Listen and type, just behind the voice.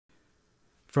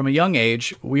From a young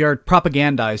age, we are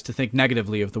propagandized to think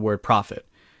negatively of the word profit.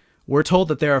 We're told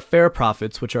that there are fair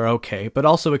profits, which are okay, but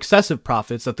also excessive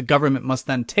profits that the government must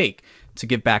then take to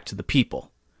give back to the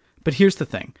people. But here's the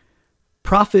thing.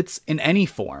 Profits in any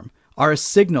form are a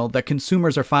signal that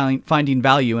consumers are finding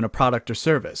value in a product or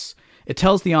service. It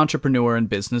tells the entrepreneur in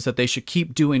business that they should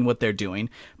keep doing what they're doing,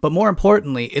 but more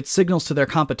importantly, it signals to their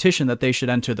competition that they should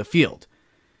enter the field.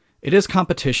 It is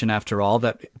competition, after all,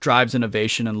 that drives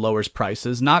innovation and lowers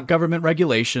prices, not government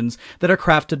regulations that are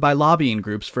crafted by lobbying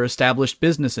groups for established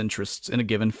business interests in a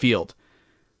given field.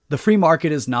 The free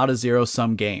market is not a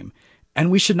zero-sum game, and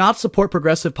we should not support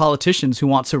progressive politicians who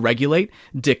want to regulate,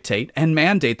 dictate, and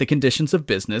mandate the conditions of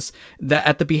business that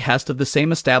at the behest of the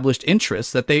same established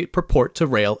interests that they purport to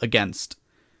rail against.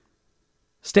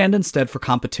 Stand instead for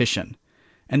competition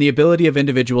and the ability of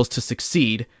individuals to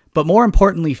succeed, but more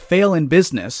importantly, fail in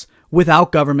business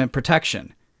without government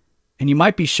protection. And you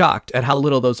might be shocked at how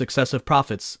little those excessive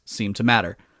profits seem to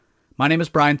matter. My name is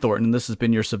Brian Thornton, and this has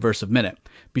been your Subversive Minute.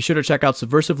 Be sure to check out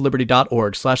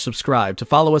subversiveliberty.org/subscribe to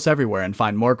follow us everywhere and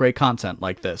find more great content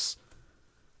like this.